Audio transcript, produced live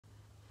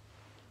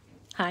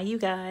Hi, you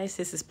guys.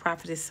 This is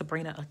Prophetess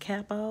Sabrina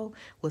Acapo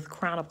with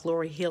Crown of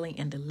Glory Healing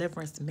and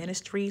Deliverance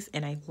Ministries,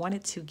 and I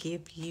wanted to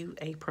give you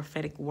a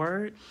prophetic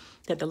word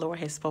that the Lord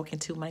has spoken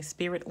to my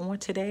spirit on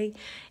today.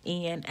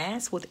 And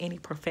as with any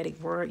prophetic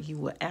word, you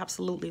will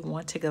absolutely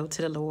want to go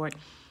to the Lord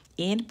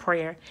in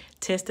prayer,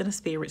 testing the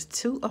spirits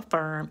to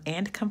affirm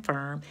and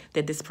confirm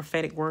that this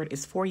prophetic word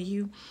is for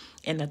you.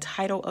 And the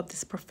title of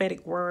this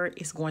prophetic word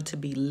is going to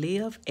be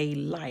Live a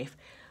Life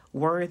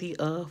Worthy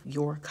of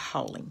Your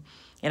Calling.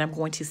 And I'm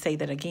going to say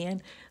that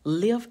again,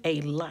 live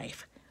a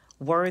life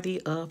worthy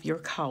of your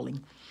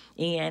calling.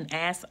 And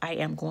as I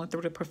am going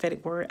through the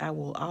prophetic word, I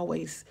will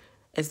always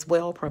as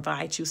well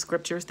provide you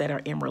scriptures that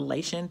are in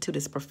relation to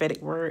this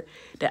prophetic word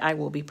that I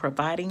will be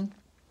providing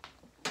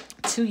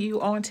to you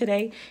on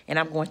today. And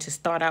I'm going to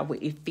start out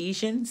with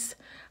Ephesians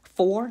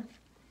 4,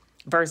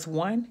 verse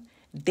 1.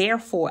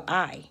 Therefore,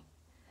 I,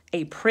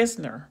 a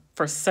prisoner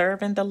for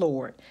serving the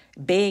Lord,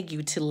 beg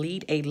you to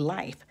lead a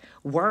life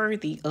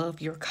worthy of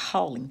your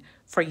calling,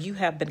 for you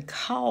have been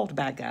called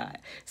by God.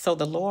 So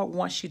the Lord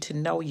wants you to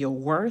know your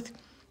worth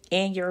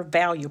and your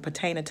value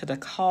pertaining to the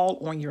call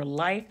on your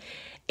life,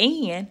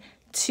 and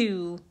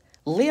to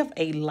live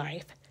a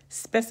life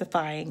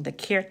specifying the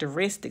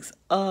characteristics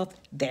of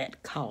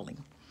that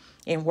calling.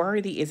 And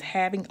worthy is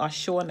having or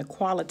showing the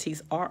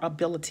qualities or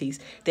abilities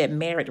that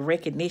merit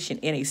recognition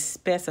in a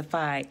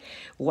specified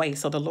way.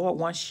 So the Lord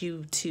wants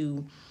you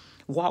to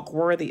walk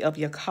worthy of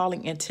your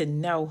calling and to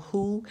know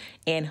who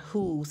and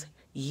whose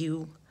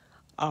you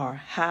are.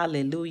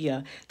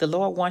 Hallelujah. The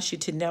Lord wants you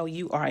to know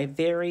you are a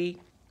very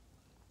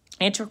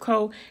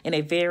integral and a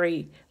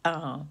very,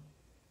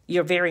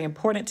 you're very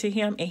important to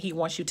him, and he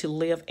wants you to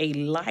live a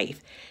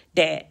life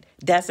that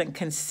doesn't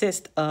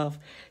consist of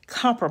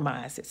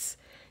compromises.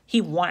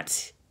 He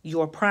wants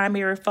your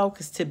primary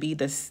focus to be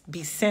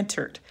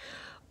centered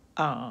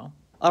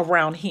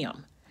around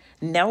him.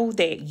 Know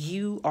that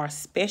you are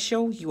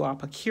special, you are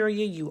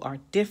peculiar, you are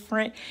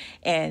different,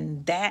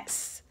 and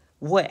that's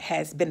what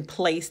has been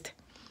placed.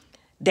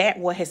 That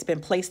what has been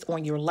placed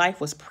on your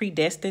life was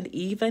predestined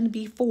even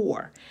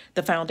before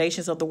the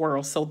foundations of the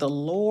world. So the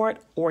Lord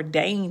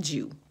ordained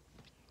you.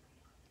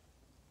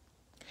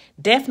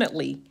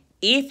 Definitely,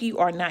 if you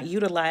are not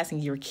utilizing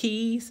your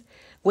keys,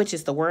 which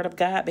is the word of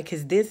God,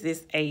 because this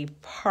is a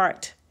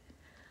part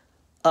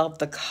of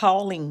the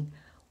calling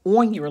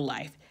on your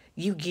life,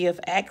 you give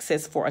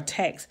access for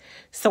attacks.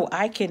 So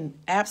I can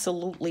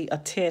absolutely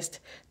attest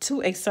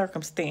to a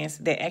circumstance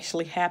that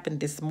actually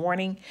happened this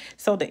morning.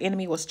 So the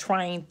enemy was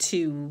trying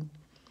to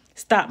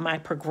stop my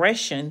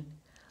progression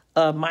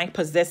of my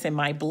possessing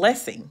my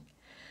blessing,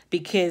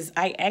 because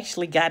I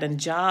actually got a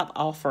job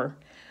offer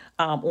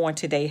on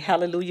today.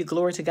 Hallelujah.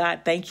 Glory to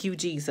God. Thank you,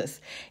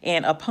 Jesus.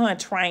 And upon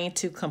trying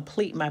to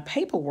complete my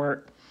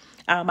paperwork,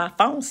 my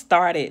phone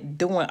started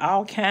doing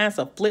all kinds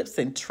of flips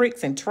and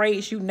tricks and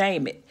trades, you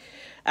name it.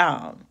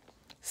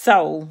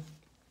 So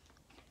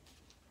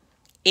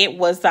it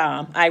was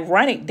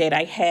ironic that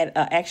I had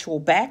an actual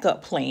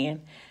backup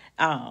plan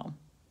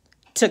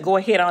to go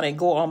ahead on and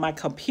go on my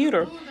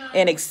computer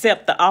and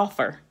accept the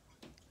offer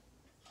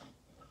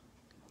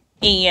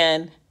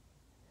and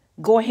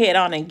go ahead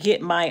on and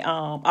get my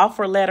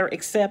offer letter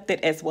accepted,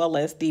 as well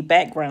as the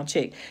background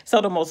check. So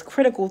the most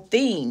critical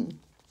thing,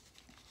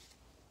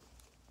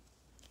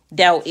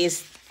 though,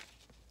 is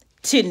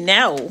to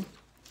know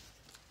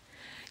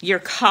your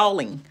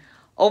calling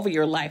over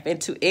your life and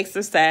to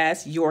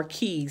exercise your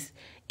keys.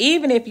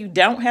 Even if you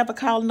don't have a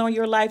calling on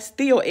your life,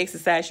 still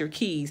exercise your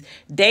keys.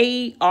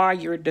 They are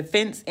your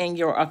defense and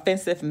your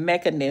offensive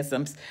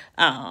mechanisms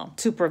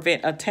to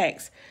prevent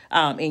attacks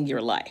in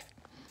your life.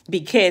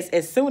 Because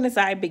as soon as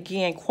I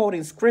began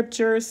quoting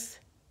scriptures,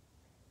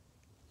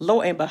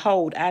 lo and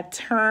behold, I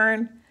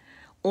turned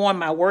on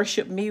my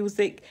worship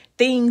music.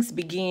 Things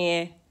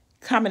began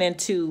coming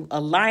into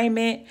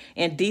alignment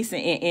and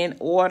decent and in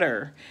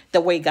order the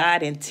way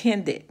God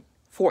intended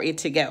for it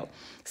to go.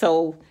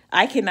 So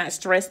I cannot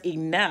stress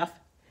enough.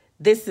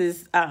 This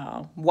is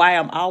why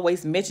I'm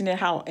always mentioning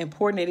how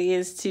important it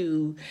is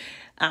to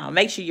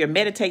make sure you're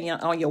meditating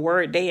on your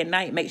word day and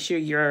night. Make sure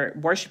you're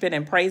worshiping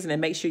and praising, and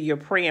make sure you're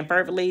praying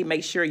fervently.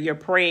 Make sure you're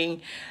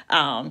praying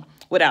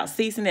without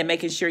ceasing, and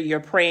making sure you're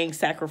praying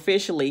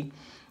sacrificially.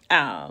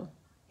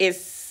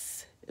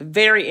 It's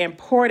very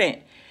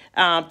important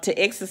to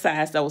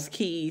exercise those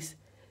keys.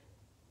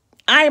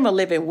 I am a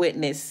living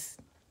witness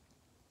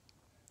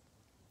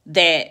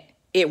that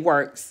it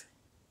works.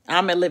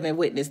 I'm a living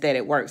witness that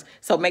it works.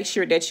 So make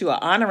sure that you are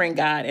honoring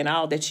God in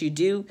all that you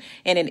do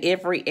and in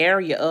every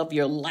area of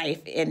your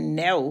life, and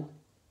know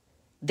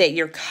that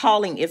your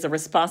calling is a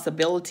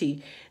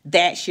responsibility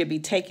that should be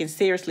taken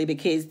seriously,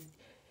 because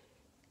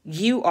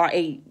you are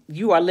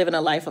living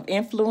a life of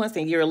influence,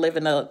 and you're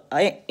living an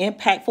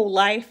impactful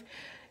life,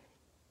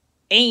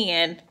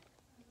 and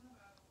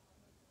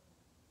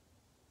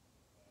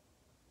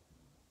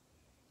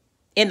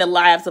in the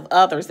lives of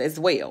others as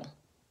well.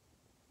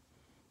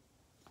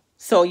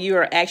 So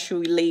you're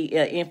actually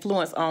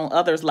influence on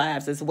others'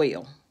 lives as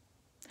well.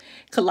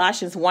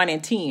 Colossians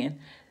 1:10,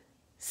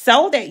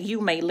 so that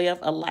you may live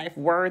a life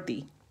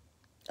worthy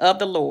of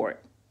the Lord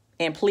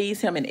and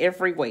please him in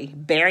every way,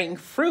 bearing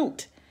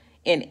fruit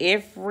in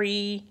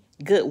every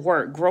good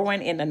work,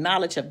 growing in the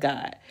knowledge of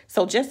God.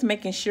 So just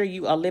making sure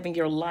you are living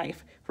your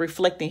life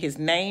reflecting his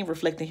name,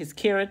 reflecting his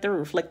character,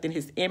 reflecting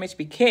his image,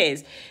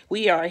 because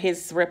we are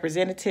his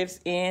representatives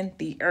in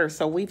the earth.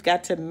 So we've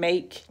got to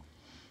make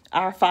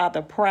our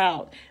Father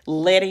proud,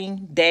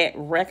 letting that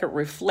record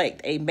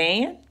reflect.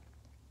 Amen.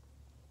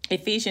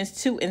 Ephesians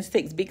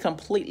 2:6, be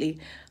completely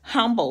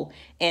humble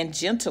and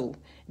gentle.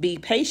 Be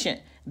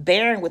patient,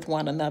 bearing with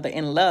one another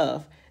in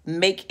love.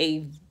 Make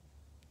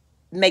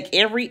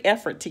every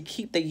effort to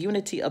keep the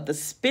unity of the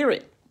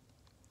Spirit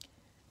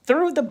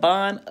through the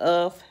bond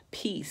of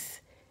peace.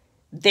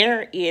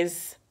 There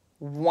is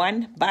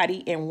one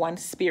body and one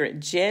spirit,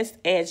 just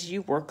as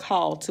you were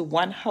called to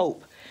one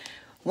hope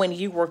when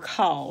you were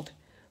called,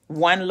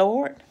 one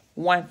Lord,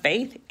 one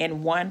faith,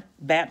 and one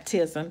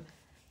baptism,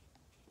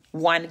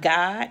 one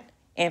God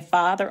and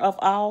Father of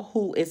all,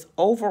 who is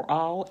over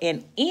all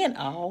and in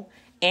all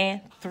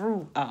and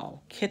through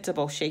all.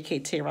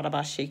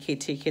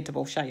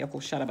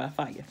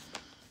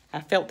 I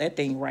felt that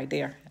thing right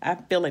there. I'm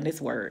feeling this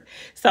word.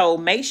 So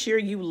make sure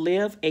you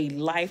live a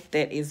life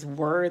that is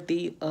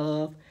worthy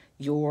of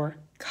your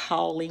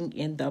calling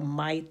in the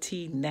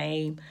mighty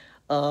name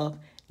of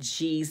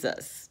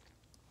Jesus.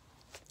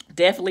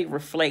 Definitely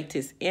reflect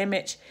his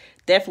image.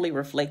 Definitely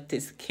reflect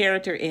his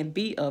character and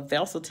be a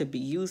vessel to be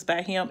used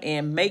by him.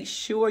 And make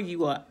sure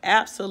you are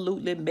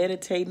absolutely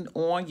meditating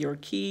on your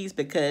keys,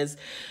 because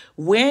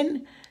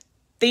when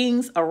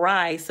things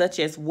arise, such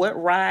as what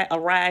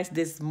arise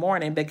this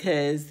morning,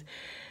 because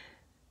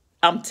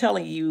I'm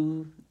telling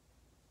you,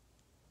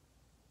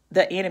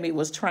 the enemy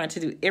was trying to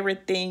do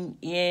everything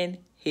in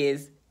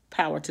his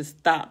power to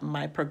stop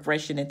my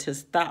progression and to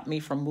stop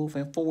me from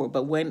moving forward.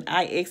 But when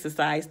I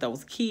exercised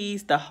those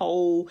keys, the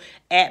whole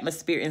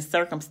atmosphere and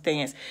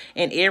circumstance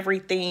and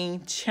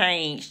everything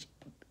changed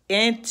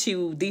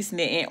into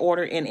decent and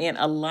order and in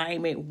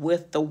alignment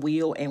with the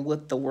will and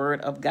with the word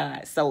of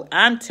God. So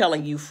I'm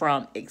telling you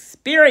from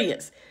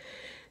experience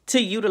to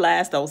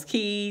utilize those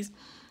keys,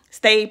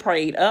 stay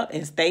prayed up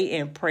and stay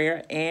in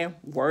prayer and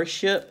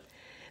worship.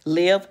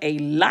 Live a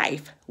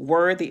life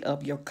worthy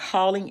of your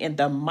calling in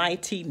the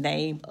mighty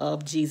name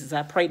of Jesus.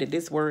 I pray that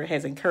this word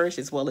has encouraged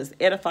as well as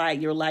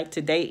edified your life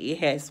today. It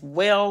has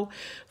well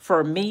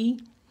for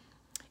me.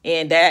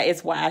 And that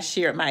is why I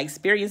shared my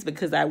experience,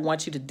 because I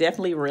want you to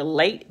definitely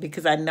relate,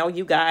 because I know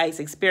you guys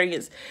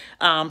experience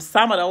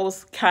some of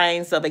those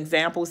kinds of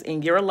examples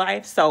in your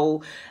life.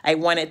 So I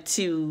wanted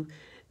to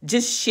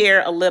just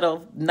share a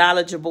little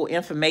knowledgeable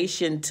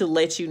information to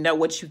let you know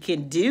what you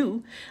can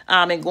do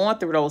and going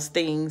through those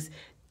things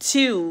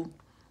to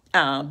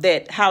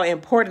that how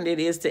important it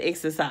is to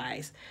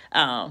exercise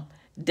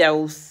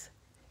those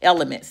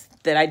elements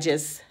that I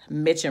just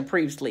mentioned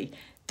previously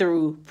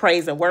through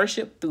praise and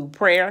worship, through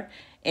prayer,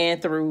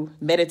 and through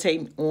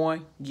meditating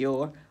on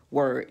your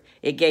word.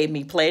 It gave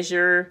me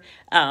pleasure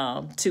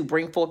to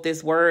bring forth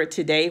this word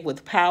today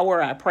with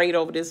power. I prayed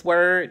over this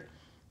word,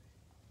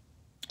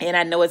 and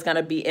I know it's going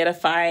to be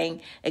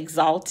edifying,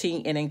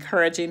 exalting, and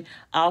encouraging,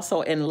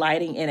 also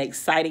enlightening and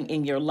exciting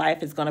in your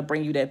life. It's going to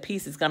bring you that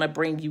peace. It's going to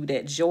bring you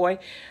that joy.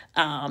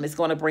 It's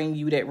going to bring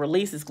you that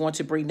release. It's going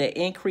to bring that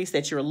increase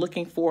that you're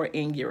looking for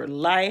in your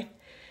life.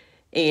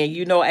 And,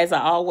 you know, as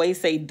I always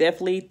say,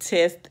 definitely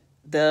test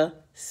the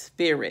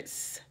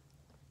spirits.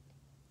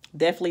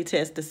 Definitely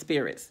test the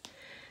spirits.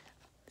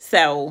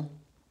 So,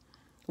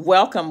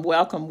 welcome,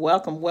 welcome,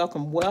 welcome,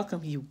 welcome,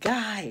 welcome, you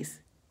guys.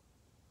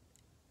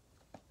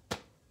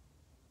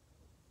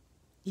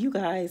 You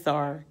guys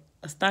are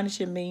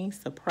astonishing me,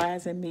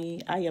 surprising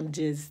me. I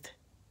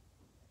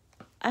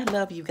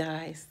love you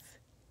guys.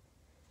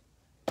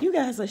 You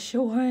guys are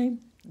showing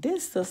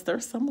this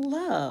sister some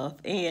love,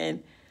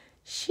 and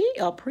she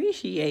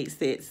appreciates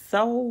it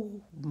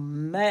so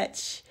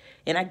much.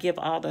 And I give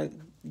all the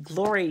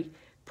glory,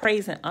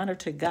 praise, and honor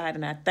to God.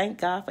 And I thank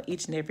God for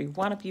each and every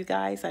one of you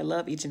guys. I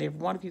love each and every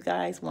one of you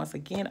guys. Once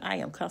again, I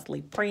am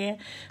constantly praying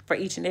for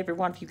each and every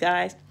one of you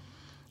guys.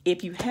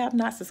 If you have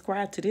not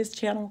subscribed to this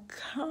channel,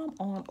 come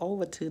on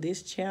over to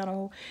this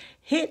channel.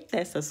 Hit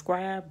that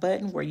subscribe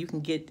button where you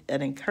can get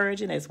an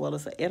encouraging as well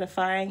as an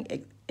edifying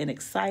and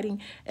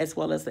exciting as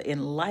well as an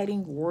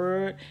enlightening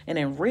word, an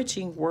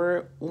enriching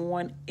word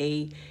on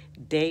a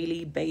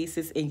daily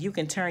basis. And you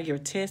can turn your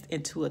test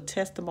into a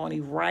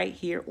testimony right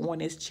here on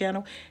this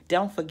channel.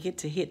 Don't forget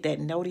to hit that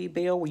noti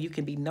bell where you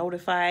can be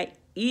notified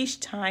each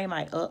time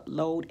I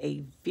upload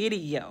a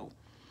video.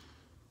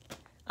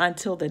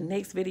 Until the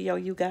next video,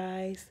 you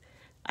guys,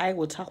 I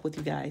will talk with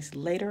you guys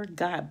later.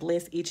 God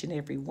bless each and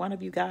every one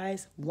of you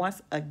guys.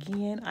 Once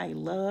again, I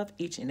love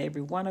each and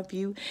every one of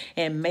you.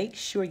 And make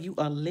sure you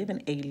are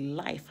living a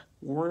life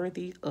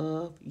worthy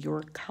of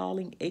your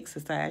calling.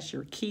 Exercise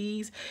your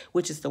keys,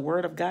 which is the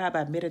word of God,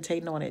 by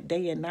meditating on it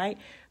day and night.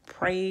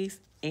 Praise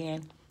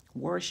and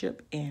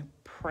worship and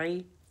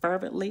pray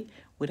fervently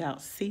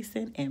without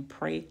ceasing, and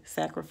pray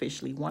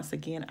sacrificially. Once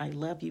again, I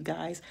love you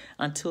guys.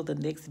 Until the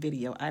next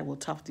video, I will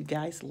talk to you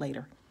guys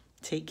later.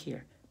 Take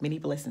care. Many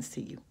blessings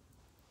to you.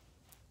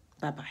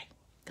 Bye-bye.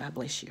 God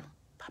bless you.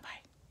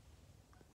 Bye-bye.